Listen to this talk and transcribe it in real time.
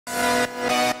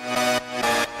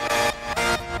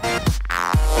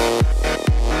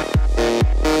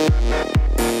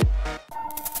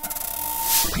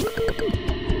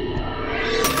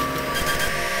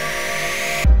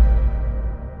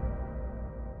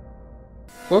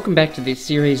Welcome back to this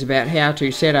series about how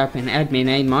to set up and admin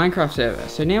a Minecraft server.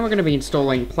 So now we're going to be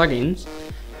installing plugins.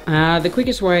 The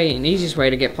quickest way and easiest way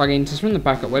to get plugins is from the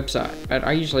Bucket website, but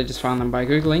I usually just find them by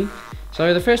googling.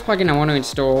 So the first plugin I want to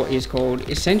install is called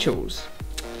Essentials.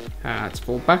 It's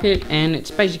for Bucket, and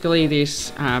it's basically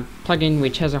this plugin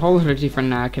which has a whole lot of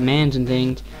different commands and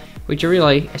things which are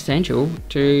really essential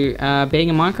to being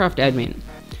a Minecraft admin.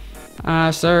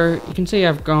 So you can see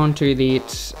I've gone to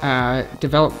its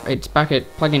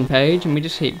Bucket plugin page, and we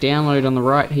just hit download on the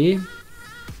right here,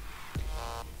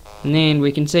 and then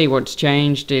we can see what's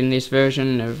changed in this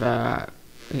version of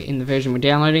in the version we're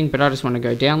downloading. But I just want to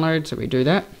go download, so we do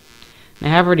that.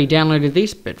 Now I've already downloaded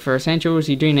this, but for Essentials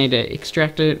you do need to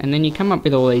extract it, and then you come up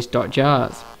with all these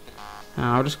 .jars.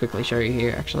 I'll just quickly show you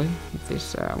here actually if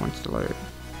this wants to load.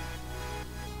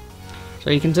 So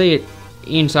you can see it.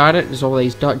 Inside it is all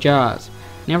these .jars.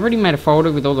 Now I've already made a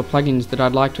folder with all the plugins that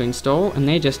I'd like to install, and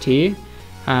they're just here.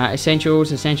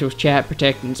 Essentials, Essentials Chat,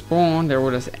 Protect and Spawn, they're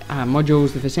all just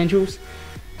modules of Essentials.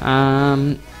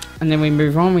 And then we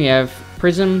move on, we have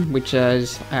Prism, which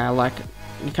is like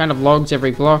it kind of logs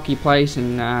every block you place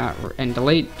and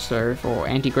delete, so for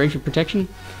anti-grief protection.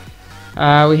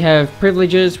 We have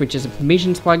Privileges, which is a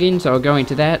permissions plugin, so I'll go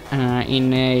into that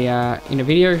in a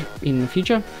video in the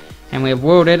future. And we have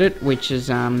World Edit, which is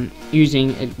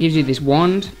it gives you this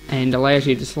wand and allows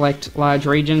you to select large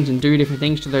regions and do different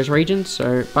things to those regions.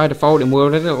 So by default in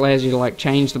World Edit it allows you to like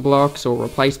change the blocks or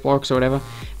replace blocks or whatever,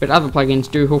 but other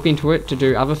plugins do hook into it to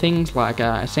do other things, like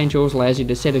Essentials allows you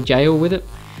to set a jail with it.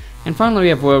 And finally we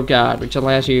have World Guard, which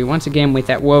allows you, once again with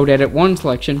that World Edit wand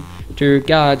selection, to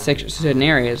guard certain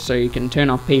areas, so you can turn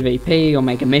off PvP or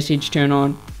make a message turn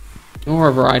on, or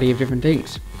a variety of different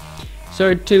things.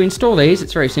 So to install these,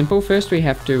 it's very simple. First we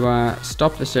have to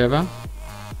stop the server,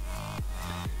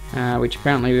 which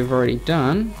apparently we've already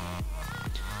done.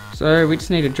 So we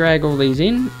just need to drag all these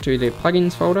in to the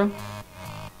plugins folder,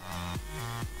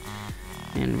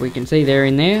 and we can see they're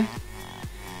in there.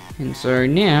 And so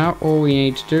now all we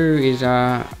need to do is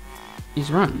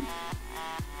run.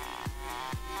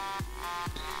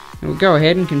 And we'll go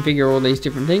ahead and configure all these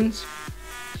different things.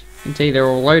 You can see they're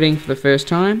all loading for the first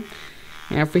time.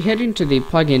 Now if we head into the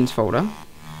plugins folder,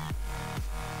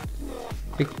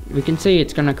 we can see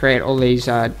it's going to create all these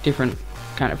different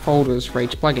kind of folders for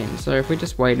each plugin. So if we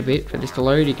just wait a bit for this to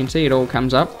load, you can see it all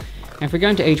comes up. And if we go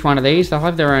into each one of these, they'll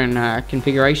have their own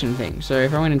configuration thing. So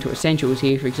if I went into Essentials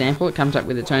here, for example, it comes up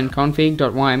with its own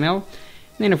config.yml. And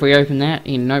then if we open that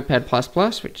in Notepad++,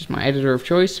 which is my editor of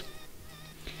choice,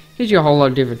 it gives you a whole lot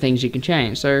of different things you can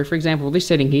change. So for example, this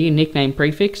setting here, nickname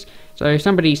prefix. So if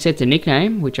somebody sets a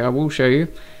nickname, which I will show you,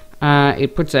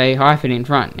 it puts a hyphen in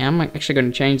front. Now I'm actually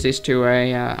going to change this to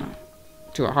a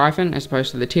hyphen as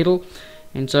opposed to the tittle,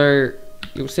 and so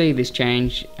you'll see this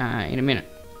change in a minute.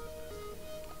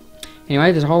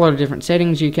 Anyway, there's a whole lot of different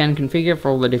settings you can configure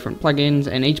for all the different plugins,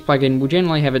 and each plugin will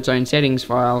generally have its own settings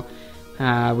file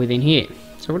within here.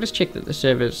 So we'll just check that the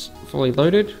server's fully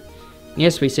loaded.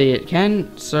 Yes, we see it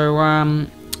can, so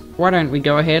why don't we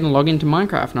go ahead and log into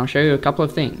Minecraft, and I'll show you a couple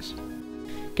of things.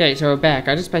 Okay, so we're back.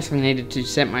 I just basically needed to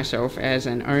set myself as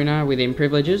an owner within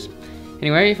Privileges.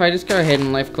 Anyway, if I just go ahead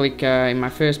and left click in my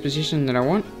first position that I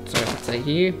want, so let's say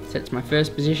here, sets my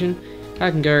first position,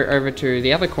 I can go over to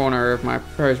the other corner of my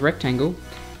proposed rectangle,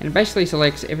 and it basically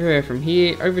selects everywhere from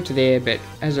here over to there, but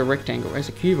as a rectangle, as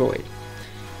a cuboid.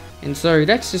 And so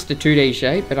that's just a 2D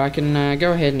shape, but I can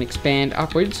go ahead and expand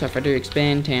upwards. So if I do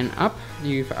expand 10 up,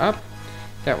 U for up,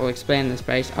 that will expand the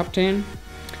space up 10.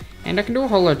 And I can do a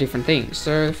whole lot of different things.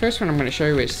 So the first one I'm going to show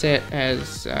you is set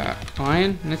as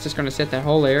iron, and that's just going to set that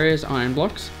whole area as iron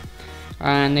blocks.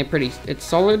 And it's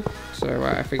solid, so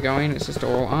if we go in, it's just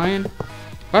all iron.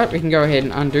 But we can go ahead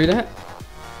and undo that.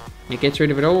 It gets rid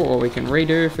of it all, or we can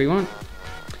redo if we want.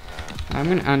 I'm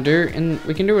going to undo, and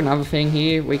we can do another thing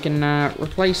here. We can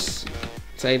replace,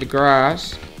 say, the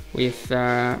grass with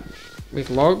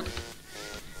log.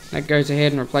 That goes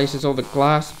ahead and replaces all the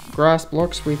grass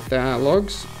blocks with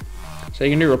logs. So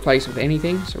you can do replace with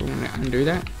anything, so we're going to undo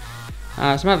that.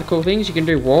 Some other cool things, you can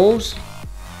do walls.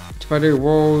 If I do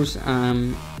walls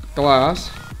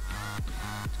glass,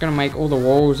 it's going to make all the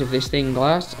walls of this thing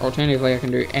glass. Alternatively, I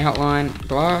can do outline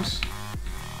glass.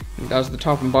 It does the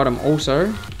top and bottom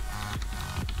also.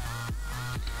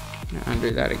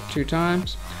 Undo that 2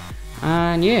 times.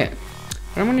 And yeah,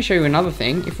 but I'm going to show you another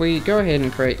thing. If we go ahead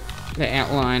and create the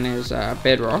outline as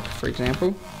bedrock, for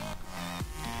example.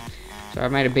 So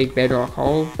I've made a big bedrock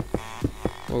hole.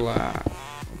 We'll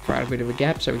create a bit of a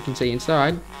gap so we can see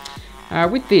inside.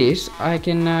 With this, I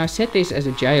can set this as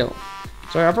a jail.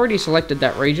 So I've already selected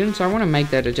that region, so I want to make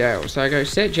that a jail. So I go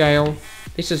set jail.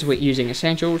 this is with using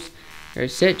essentials. Go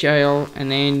set jail,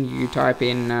 and then you type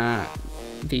in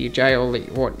the jail,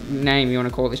 what name you want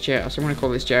to call this jail. So I want to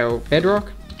call this jail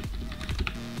Bedrock.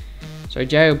 So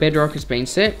jail Bedrock has been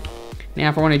set. Now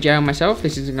if I want to jail myself,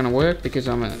 this isn't going to work because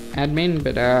I'm an admin,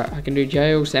 but I can do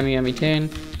jail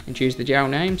Sammy10 and choose the jail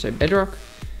name, so Bedrock,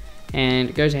 and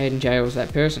it goes ahead and jails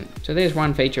that person. So there's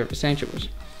one feature of essentials.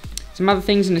 Some other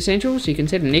things in essentials, you can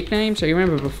set a nickname. So you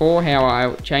remember before how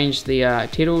I changed the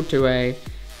title to a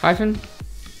hyphen?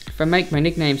 If I make my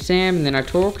nickname Sam and then I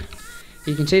talk,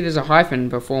 you can see there's a hyphen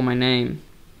before my name,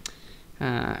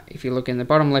 if you look in the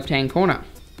bottom left hand corner.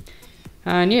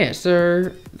 And yeah,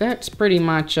 so that's pretty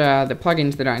much the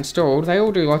plugins that I installed. They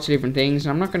all do lots of different things,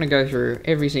 and I'm not going to go through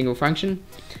every single function,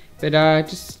 but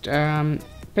just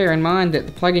bear in mind that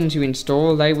the plugins you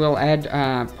install, they will add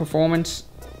performance.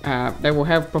 They will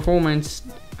have performance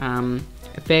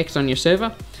effects on your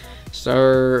server,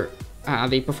 so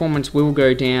the performance will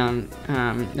go down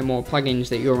the more plugins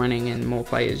that you're running and the more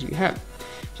players you have.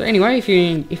 So anyway, if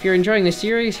you're enjoying this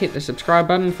series, hit the subscribe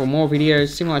button for more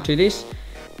videos similar to this,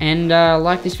 and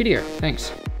like this video.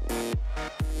 Thanks.